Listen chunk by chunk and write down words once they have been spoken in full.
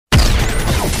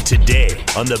Today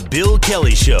on The Bill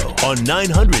Kelly Show on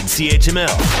 900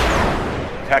 CHML.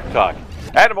 Tech Talk.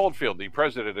 Adam Oldfield, the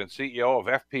president and CEO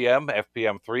of FPM,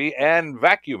 FPM3, and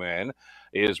VacuumMan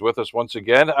is with us once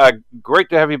again. Great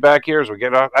to have you back here as we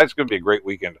get off. It's going to be a great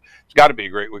weekend. It's got to be a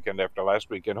great weekend after last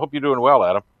weekend. Hope you're doing well,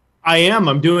 Adam. I am.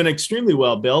 I'm doing extremely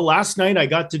well, Bill. Last night I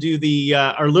got to do the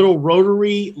our little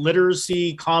Rotary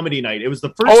Literacy Comedy Night. It was the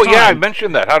first time. Oh yeah, I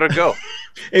mentioned that. How'd it go?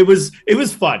 It was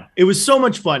fun. It was so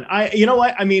much fun. You know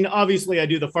what? I mean, obviously I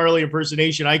do the Farley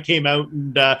impersonation. I came out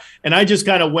and I just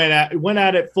kind of went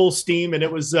at it full steam, and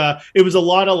it was a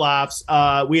lot of laughs.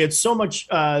 We had so much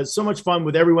fun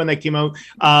with everyone that came out.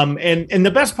 And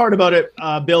the best part about it,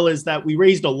 Bill, is that we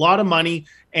raised a lot of money.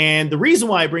 And the reason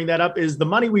why I bring that up is the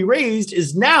money we raised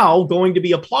is now going to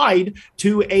be applied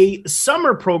to a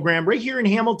summer program right here in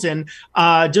Hamilton.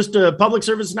 Just a public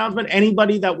service announcement.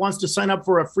 Anybody that wants to sign up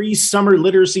for a free summer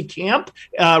literacy camp,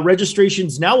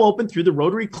 registration's now open through the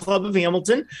Rotary Club of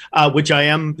Hamilton, which I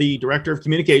am the director of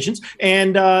communications.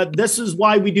 And this is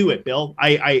why we do it, Bill.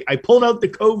 I pulled out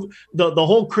the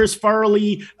whole Chris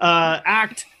Farley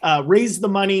act, raised the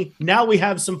money. Now we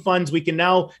have some funds. We can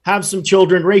now have some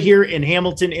children right here in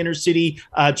Hamilton inner city.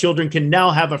 Children can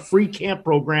now have a free camp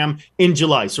program in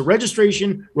July. So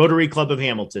registration,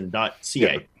 RotaryClubOfHamilton.ca.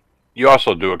 Yeah. You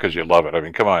also do it because you love it. I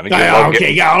mean, come on. You love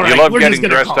getting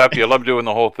dressed up. You love doing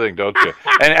the whole thing, don't you?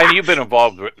 and you've been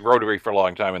involved with Rotary for a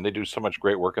long time, and they do so much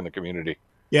great work in the community.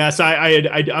 Yes,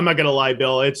 I'm not gonna lie,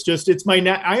 Bill. It's my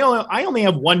I only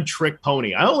have one trick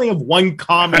pony. I only have one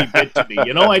comedy bit to me.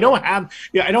 You know, I don't have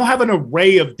an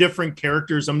array of different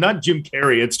characters. I'm not Jim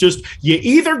Carrey. It's just you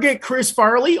either get Chris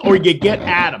Farley or you get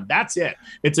Adam. That's it.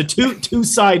 It's a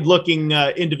two-side looking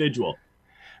individual.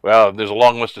 Well, there's a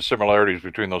long list of similarities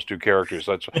between those two characters.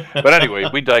 But anyway,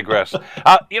 we digress.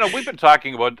 We've been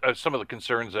talking about some of the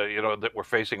concerns that we're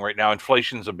facing right now.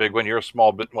 Inflation's a big one. You're a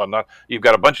small bit. Well, you've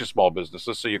got a bunch of small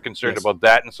businesses, so you're concerned about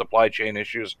that and supply chain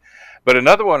issues. But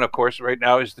another one, of course, right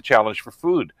now is the challenge for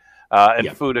food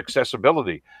and food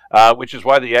accessibility, which is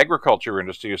why the agriculture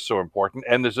industry is so important.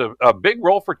 And there's a big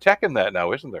role for tech in that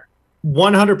now, isn't there?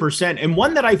 100%. And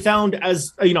one that I found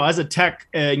as a tech,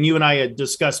 and you and I had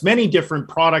discussed many different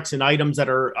products and items that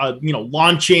are,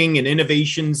 launching and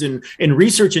innovations and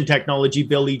research and technology,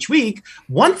 Bill, each week.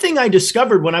 One thing I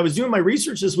discovered when I was doing my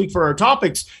research this week for our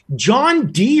topics, John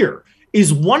Deere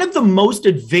is one of the most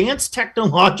advanced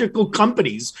technological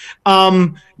companies.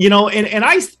 And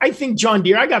I think John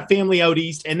Deere, I got family out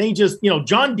east, and they just,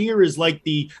 John Deere is like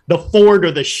the Ford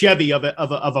or the Chevy of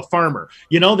a farmer.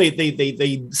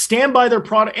 They stand by their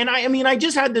product. And I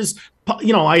just had this,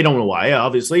 I don't know why,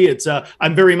 obviously it's,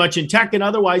 I'm very much in tech and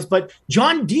otherwise, but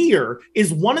John Deere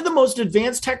is one of the most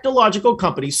advanced technological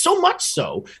companies, so much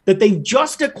so that they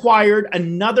just acquired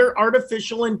another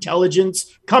artificial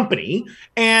intelligence company,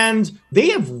 and they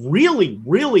have really,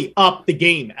 really upped the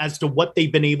game as to what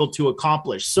they've been able to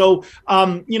accomplish. So,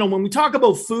 when we talk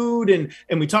about food and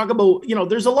we talk about,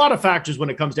 there's a lot of factors when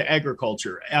it comes to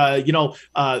agriculture, a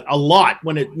lot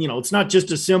when it's not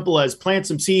just as simple as plant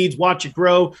some seeds, watch it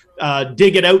grow,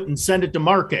 dig it out and send it to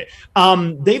market.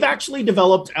 They've actually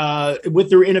developed, with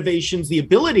their innovations, the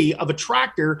ability of a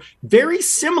tractor very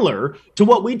similar to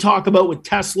what we talk about with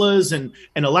Teslas and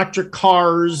electric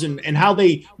cars and how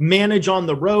they manage on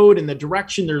the road and the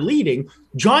direction they're leading.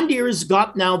 John Deere's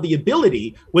got now the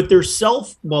ability with their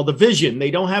the vision, they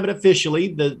don't have it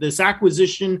officially, this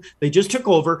acquisition they just took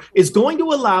over is going to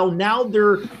allow now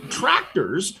their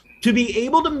tractors to be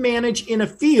able to manage in a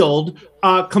field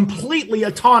completely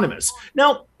autonomous.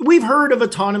 Now, we've heard of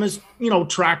autonomous,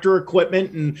 tractor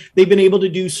equipment, and they've been able to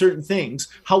do certain things.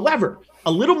 However,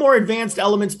 a little more advanced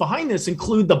elements behind this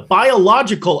include the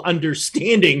biological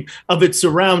understanding of its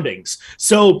surroundings.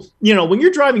 So, when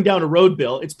you're driving down a road,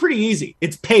 Bill, it's pretty easy.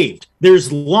 It's paved.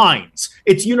 There's lines.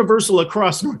 It's universal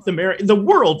across North America, the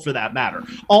world for that matter.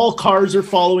 All cars are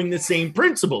following the same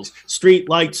principles: street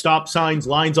lights, stop signs,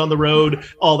 lines on the road,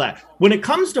 all that. When it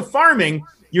comes to farming,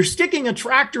 you're sticking a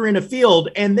tractor in a field,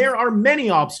 and there are many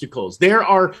obstacles. There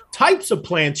are types of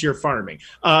plants you're farming,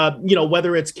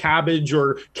 whether it's cabbage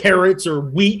or carrots or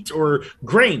wheat or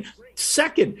grain.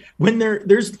 Second, when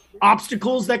there's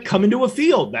obstacles that come into a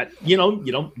field that,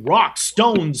 rocks,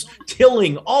 stones,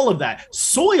 tilling, all of that.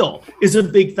 Soil is a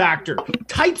big factor.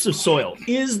 Types of soil.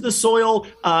 Is the soil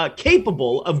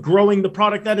capable of growing the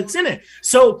product that it's in it?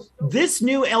 So this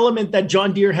new element that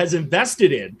John Deere has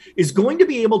invested in is going to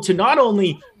be able to not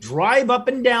only drive up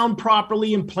and down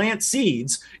properly and plant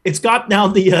seeds, it's got now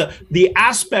the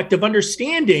aspect of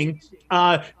understanding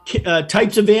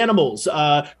types of animals,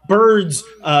 birds,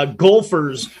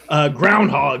 golfers,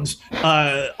 groundhogs,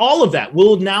 all of that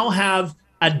will now have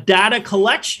a data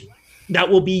collection that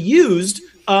will be used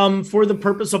for the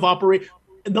purpose of operating.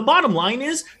 The bottom line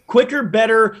is quicker,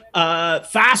 better,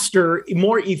 faster,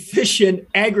 more efficient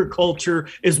agriculture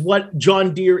is what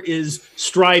John Deere is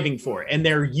striving for. And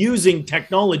they're using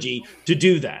technology to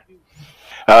do that.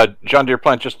 John Deere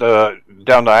plant just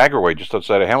down Niagara Way, just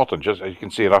outside of Hamilton. Just you can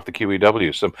see it off the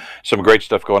QEW. Some great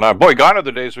stuff going on. Boy, gone are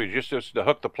the days where you just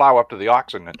hook the plow up to the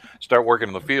oxen and start working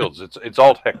in the fields. It's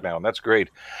all tech now, and that's great.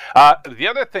 The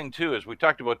other thing too is we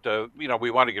talked about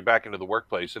we want to get back into the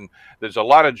workplace, and there's a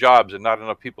lot of jobs and not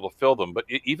enough people to fill them. But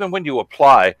even when you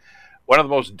apply, one of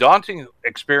the most daunting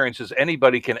experiences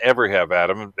anybody can ever have,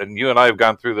 Adam, and you and I have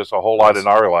gone through this a whole lot in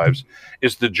our lives,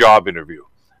 is the job interview.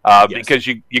 Because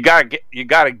you gotta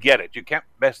get it. You can't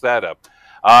mess that up.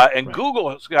 And right.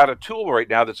 Google has got a tool right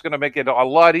now that's going to make it a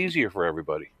lot easier for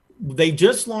everybody. They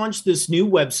just launched this new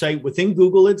website within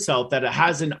Google itself that it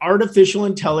has an artificial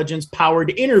intelligence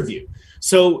powered interview.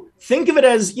 So think of it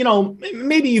as,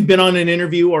 maybe you've been on an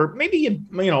interview, or maybe,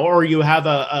 or you have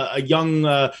a young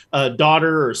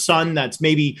daughter or son that's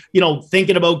maybe,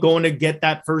 thinking about going to get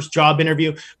that first job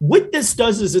interview. What this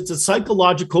does is it's a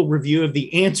psychological review of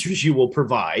the answers you will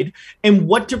provide and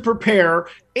what to prepare.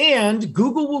 And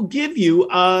Google will give you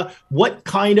what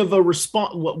kind of a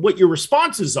response, what your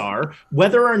responses are,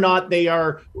 whether or not they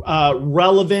are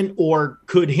relevant or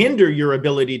could hinder your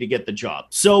ability to get the job.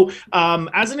 So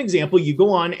as an example, you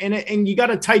go on and you got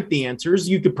to type the answers.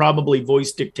 You could probably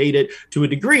voice dictate it to a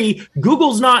degree.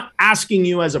 Google's not asking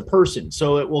you as a person.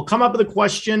 So it will come up with a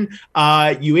question.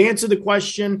 You answer the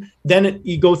question. Then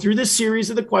you go through this series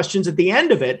of the questions. At the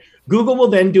end of it, Google will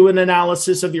then do an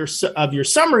analysis of your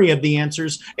summary of the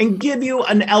answers and give you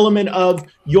an element of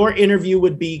your interview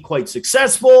would be quite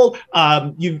successful.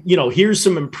 Here's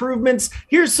some improvements.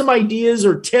 Here's some ideas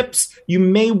or tips you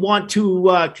may want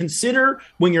to consider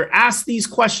when you're asked these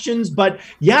questions. But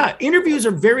yeah, interviews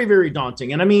are very, very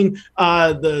daunting. And I mean,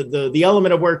 the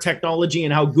element of where technology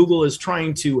and how Google is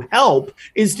trying to help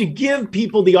is to give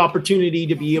people the opportunity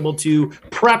to be able to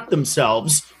prep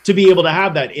themselves to be able to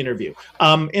have that interview.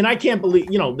 And I can't believe,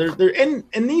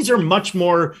 and these are much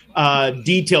more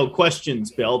detailed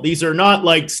questions, Bill. These are not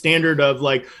like standard of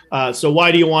like, so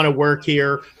why do you want to work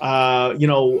here?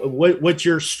 What's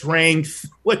your strength?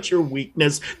 What's your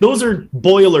weakness? Those are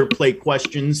boilerplate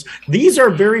questions. These are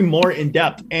very more in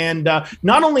depth. And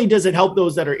not only does it help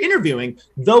those that are interviewing,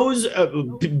 those,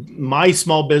 my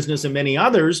small business and many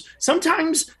others,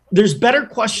 sometimes there's better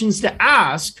questions to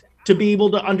ask to be able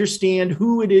to understand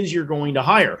who it is you're going to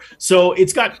hire. So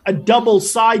it's got a double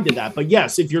side to that. But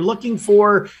yes, if you're looking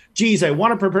for, geez, I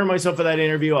want to prepare myself for that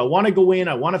interview. I want to go in.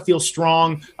 I want to feel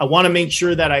strong. I want to make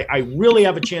sure that I really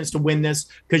have a chance to win this,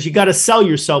 because you got to sell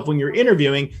yourself when you're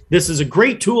interviewing. This is a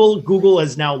great tool Google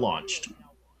has now launched.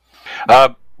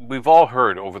 We've all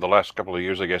heard over the last couple of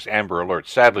years, I guess, Amber Alerts.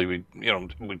 Sadly, we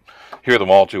hear them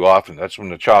all too often. That's when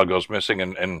the child goes missing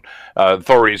and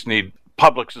authorities need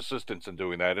public's assistance in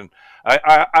doing that. And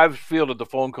I've fielded the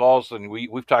phone calls, and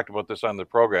we've talked about this on the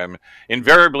program.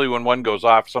 Invariably, when one goes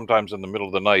off, sometimes in the middle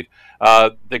of the night,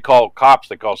 they call cops,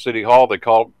 they call City Hall, they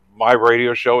call my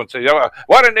radio show and say,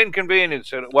 what an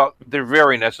inconvenience. Well, they're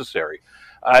very necessary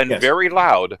and yes, very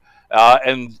loud.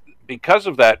 And because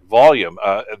of that volume,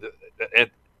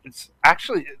 it's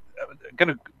actually going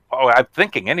to, I'm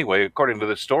thinking anyway, according to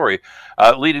this story,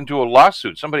 leading to a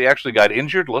lawsuit. Somebody actually got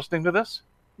injured listening to this?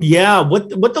 Yeah, what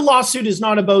the lawsuit is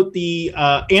not about the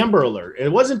Amber Alert.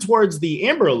 It wasn't towards the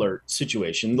Amber Alert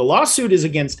situation. The lawsuit is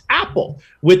against Apple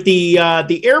with the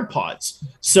AirPods.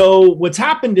 So what's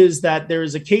happened is that there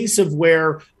is a case of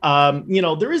where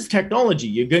there is technology.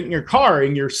 You get in your car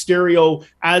and your stereo,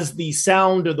 as the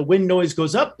sound or the wind noise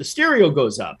goes up, the stereo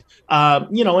goes up.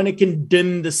 And it can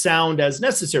dim the sound as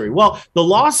necessary. Well, the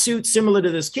lawsuit similar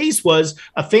to this case was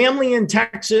a family in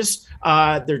Texas.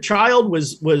 Their child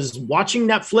was watching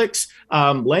Netflix,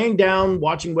 laying down,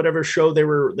 watching whatever show they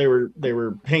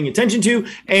were paying attention to,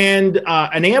 and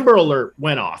an Amber Alert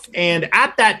went off. And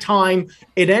at that time,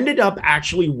 it ended up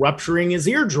actually rupturing his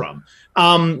eardrum.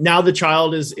 Now the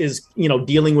child is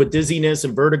dealing with dizziness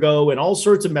and vertigo and all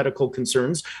sorts of medical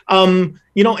concerns. And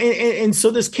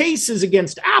so this case is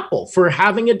against Apple for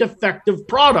having a defective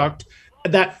product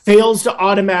that fails to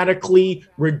automatically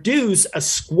reduce a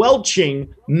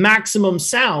squelching maximum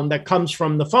sound that comes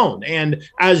from the phone. And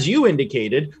as you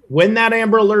indicated, when that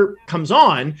Amber Alert comes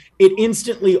on, it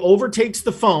instantly overtakes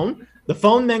the phone. The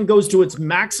phone then goes to its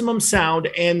maximum sound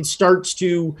and starts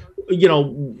to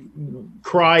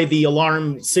cry the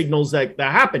alarm signals that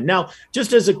happen. Now,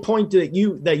 just as a point that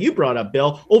you brought up,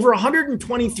 Bill, over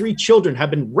 123 children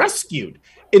have been rescued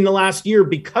in the last year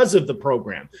because of the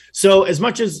program. So as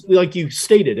much as, like you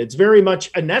stated, it's very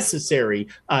much a necessary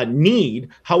need.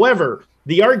 However,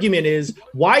 the argument is,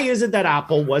 why is it that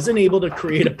Apple wasn't able to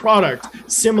create a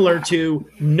product similar to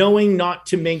knowing not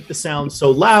to make the sound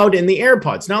so loud in the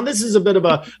AirPods? Now, this is a bit of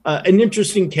an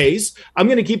interesting case. I'm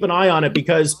going to keep an eye on it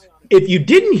because if you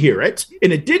didn't hear it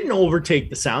and it didn't overtake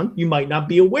the sound, you might not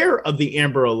be aware of the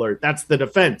Amber Alert. That's the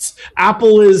defense.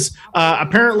 Apple is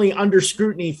apparently under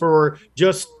scrutiny for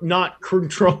just not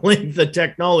controlling the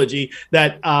technology,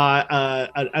 that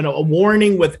a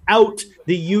warning without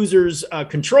the user's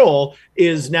control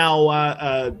is now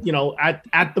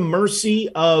at the mercy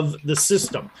of the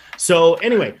system. So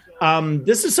anyway,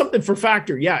 this is something for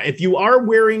Factor. Yeah, if you are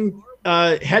wearing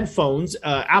headphones,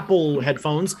 Apple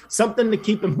headphones, something to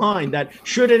keep in mind that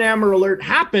should an Amber Alert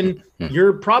happen,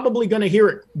 you're probably going to hear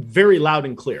it very loud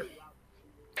and clear.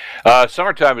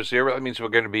 Summertime is here. That means we're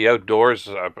going to be outdoors,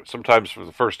 sometimes for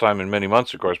the first time in many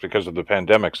months, of course, because of the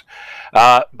pandemics.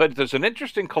 But there's an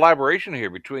interesting collaboration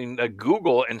here between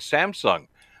Google and Samsung.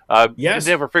 Yes.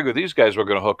 You never figured these guys were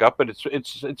going to hook up, but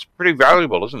it's pretty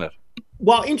valuable, isn't it?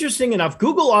 Well, interesting enough,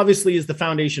 Google obviously is the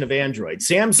foundation of Android.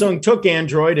 Samsung took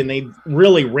Android and they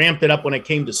really ramped it up when it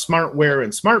came to smartware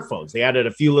and smartphones. They added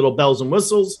a few little bells and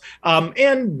whistles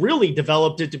and really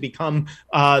developed it to become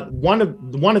one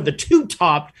of the two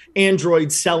top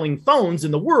Android selling phones in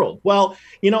the world. Well,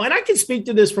 and I can speak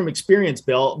to this from experience,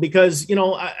 Bill, because,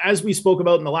 as we spoke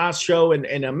about in the last show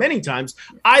and many times,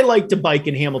 I like to bike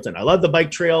in Hamilton. I love the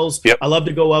bike trails. Yep. I love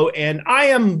to go out, and I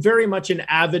am very much an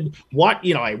avid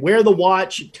I wear the watch.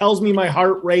 It tells me my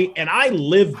heart rate, and I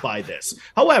live by this.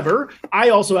 However, I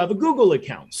also have a Google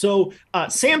account. So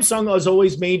Samsung has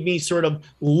always made me sort of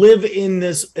live in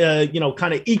this,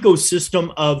 kind of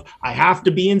ecosystem of I have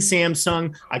to be in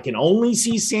Samsung. I can only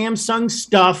see Samsung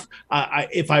stuff.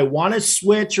 If I want to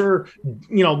switch or,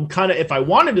 if I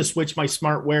wanted to switch my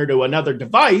smartware to another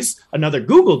device, another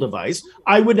Google device,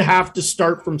 I would have to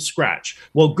start from scratch.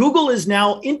 Well, Google is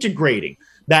now integrating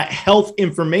that health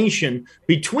information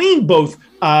between both,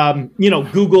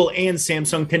 Google and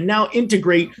Samsung can now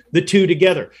integrate the two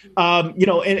together.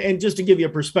 And just to give you a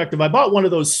perspective, I bought one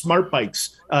of those smart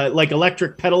bikes, like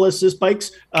electric pedal assist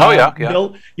bikes.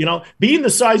 Bill, being the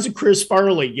size of Chris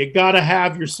Farley, you got to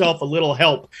have yourself a little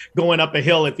help going up a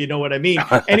hill, if you know what I mean.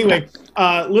 Anyway,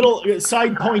 little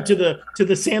side point to the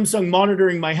Samsung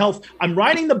monitoring my health. I'm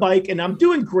riding the bike and I'm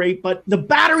doing great, but the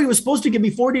battery was supposed to give me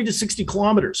 40 to 60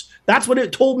 kilometers. That's what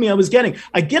it told me I was getting.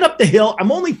 I get up the hill.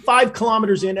 I'm only 5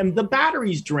 kilometers in and the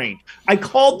battery's drained. I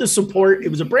called the support. It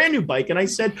was a brand new bike. And I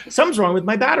said, something's wrong with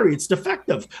my battery. It's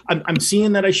defective. I'm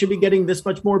seeing that I should be getting this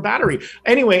much more battery.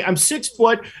 Anyway, I'm 6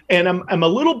 foot and I'm a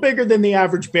little bigger than the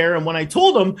average bear. And when I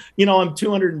told them, I'm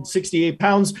 268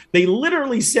 pounds, they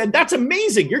literally said, that's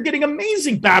amazing. You're getting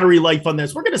amazing battery life on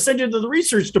this. We're going to send you to the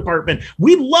research department.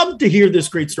 We'd love to hear this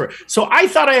great story. So I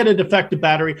thought I had a defective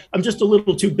battery. I'm just a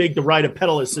little too big to ride a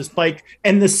pedal assist bike.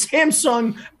 And the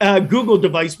Samsung Google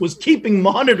device was keeping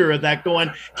monitor of that,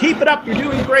 going, keep it up. You're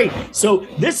doing great. So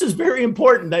this is very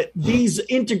important that these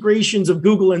integrations of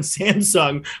Google and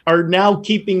Samsung are now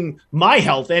keeping my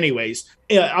health anyways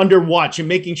under watch and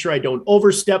making sure I don't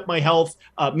overstep my health,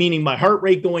 meaning my heart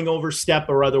rate going overstep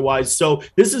or otherwise. So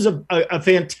this is a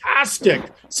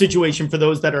fantastic situation for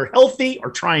those that are healthy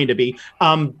or trying to be,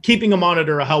 keeping a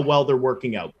monitor of how well they're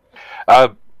working out.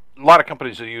 A lot of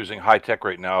companies are using high tech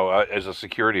right now as a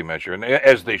security measure, and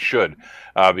as they should,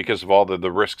 because of all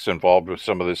the risks involved with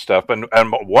some of this stuff. And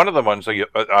one of the ones that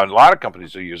a lot of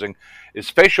companies are using is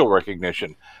facial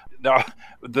recognition. Now,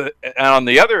 on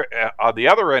the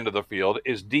other end of the field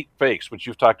is deep fakes, which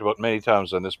you've talked about many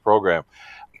times on this program.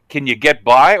 Can you get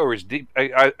by, or is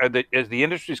the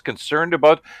industry concerned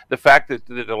about the fact that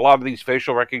a lot of these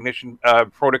facial recognition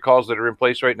protocols that are in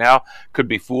place right now could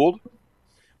be fooled?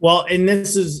 Well, and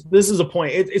this is a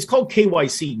point. It's called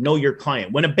KYC, know your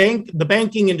client. When the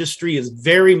banking industry is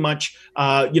very much,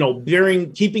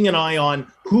 keeping an eye on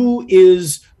who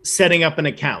is setting up an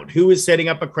account, who is setting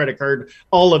up a credit card,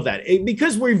 all of that.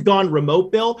 Because we've gone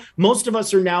remote, Bill, most of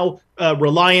us are now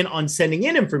reliant on sending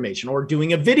in information or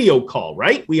doing a video call,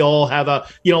 right? We all have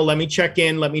let me check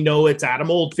in, let me know it's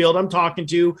Adam Oldfield I'm talking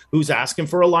to, who's asking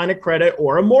for a line of credit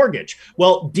or a mortgage.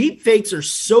 Well, deep fakes are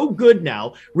so good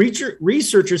now.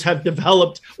 Researchers have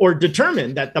developed or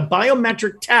determined that the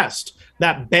biometric test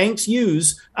that banks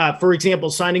use, for example,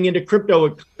 signing into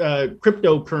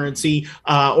cryptocurrency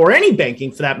or any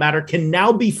banking for that matter, can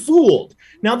now be fooled.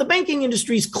 Now, the banking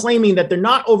industry is claiming that they're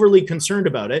not overly concerned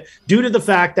about it due to the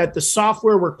fact that the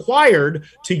software required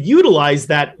to utilize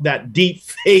that deep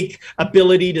fake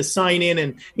ability to sign in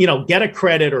and, get a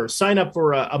credit or sign up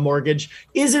for a mortgage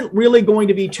isn't really going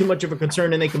to be too much of a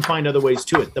concern, and they can find other ways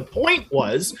to it. The point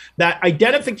was that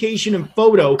identification and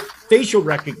facial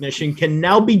recognition can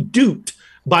now be duped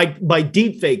by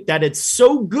deepfake, that it's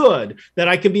so good that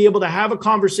I could be able to have a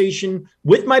conversation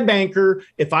with my banker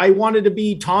if I wanted to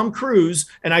be Tom Cruise,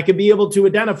 and I could be able to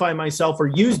identify myself or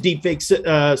use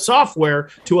deepfake software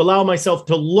to allow myself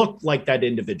to look like that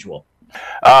individual.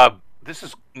 This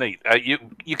is neat.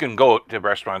 You can go to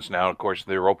restaurants now. Of course,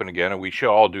 they're open again, and we should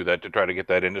all do that to try to get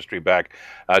that industry back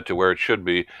to where it should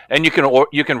be. And you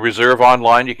can reserve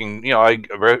online. You can,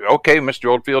 okay, Mr.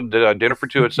 Oldfield, dinner for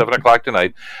 2 at 7:00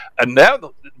 tonight. And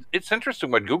now it's interesting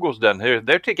what Google's done here.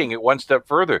 They're taking it one step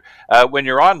further. When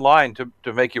you're online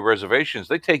to make your reservations,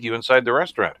 they take you inside the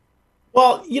restaurant.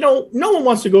 Well, no one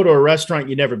wants to go to a restaurant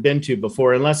you've never been to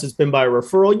before unless it's been by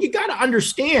referral. You got to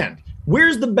understand,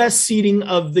 where's the best seating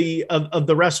of the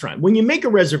restaurant? When you make a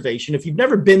reservation, if you've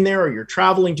never been there, or you're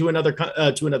traveling to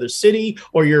another city,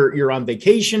 or you're on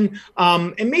vacation,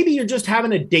 and maybe you're just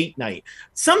having a date night,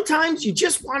 sometimes you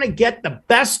just want to get the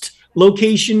best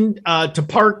location to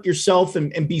park yourself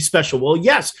and be special. Well,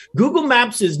 yes, Google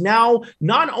Maps is now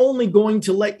not only going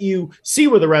to let you see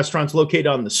where the restaurant's located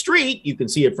on the street, you can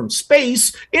see it from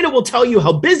space, and it will tell you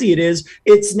how busy it is.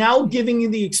 It's now giving you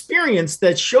the experience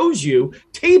that shows you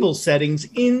table settings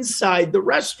inside the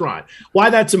restaurant. Why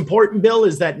that's important, Bill,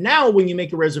 is that now when you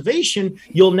make a reservation,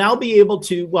 you'll now be able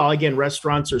to, well, again,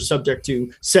 restaurants are subject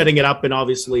to setting it up and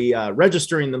obviously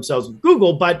registering themselves with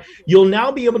Google, but you'll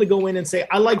now be able to go in and say,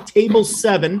 I like table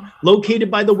 7,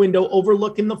 located by the window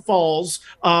overlooking the falls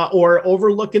or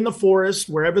overlooking the forest,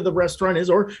 wherever the restaurant is,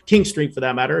 or King Street for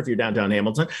that matter, if you're downtown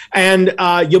Hamilton. And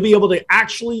you'll be able to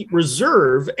actually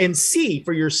reserve and see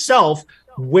for yourself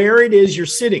where it is you're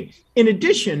sitting. In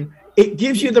addition, it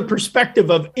gives you the perspective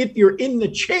of, if you're in the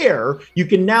chair, you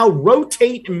can now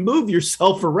rotate and move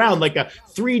yourself around like a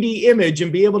 3D image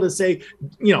and be able to say,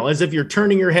 as if you're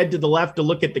turning your head to the left to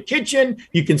look at the kitchen,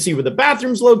 you can see where the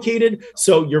bathroom's located.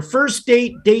 So your first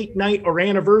date night, or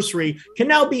anniversary can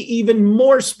now be even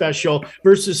more special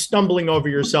versus stumbling over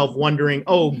yourself wondering,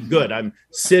 oh, good, I'm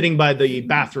sitting by the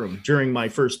bathroom during my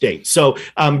first date. So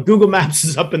Google Maps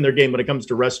is up in their game when it comes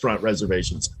to restaurant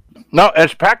reservations. No,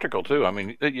 it's practical too. I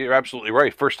mean, you're absolutely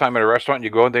right. First time at a restaurant, you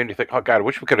go in there and you think, "Oh God, I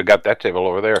wish we could have got that table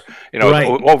over there." Right.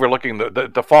 Overlooking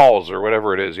the falls or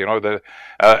whatever it is.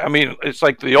 I mean, it's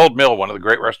like the Old Mill, one of the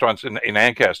great restaurants in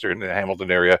Ancaster in the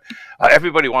Hamilton area.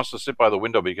 Everybody wants to sit by the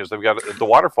window because they've got the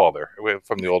waterfall there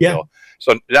from the Old Mill.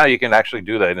 So now you can actually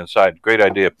do that inside. Great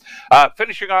idea.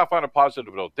 Finishing off on a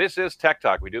positive note, this is Tech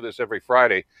Talk. We do this every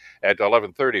Friday at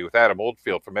 11:30 with Adam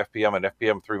Oldfield from FPM and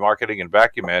FPM3 Marketing and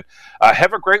Vacuum Man.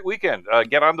 Have a great weekend.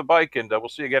 Get on the bike, and we'll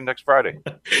see you again next Friday.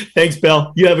 Thanks,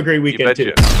 Bill. You have a great weekend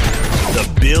too. The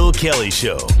Bill Kelly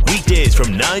Show, weekdays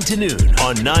from 9 to noon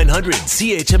on 900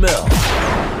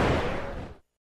 CHML.